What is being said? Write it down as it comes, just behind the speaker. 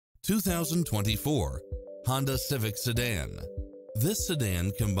2024 Honda Civic Sedan. This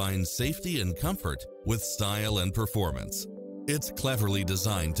sedan combines safety and comfort with style and performance. It's cleverly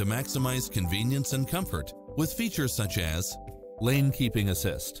designed to maximize convenience and comfort with features such as lane keeping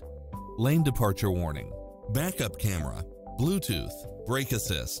assist, lane departure warning, backup camera, Bluetooth, brake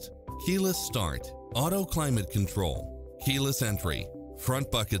assist, keyless start, auto climate control, keyless entry,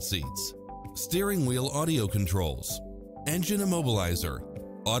 front bucket seats, steering wheel audio controls, engine immobilizer,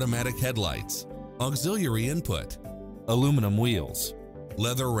 automatic headlights, auxiliary input, aluminum wheels,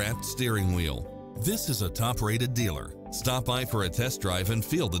 leather-wrapped steering wheel. This is a top-rated dealer. Stop by for a test drive and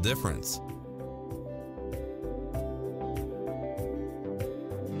feel the difference.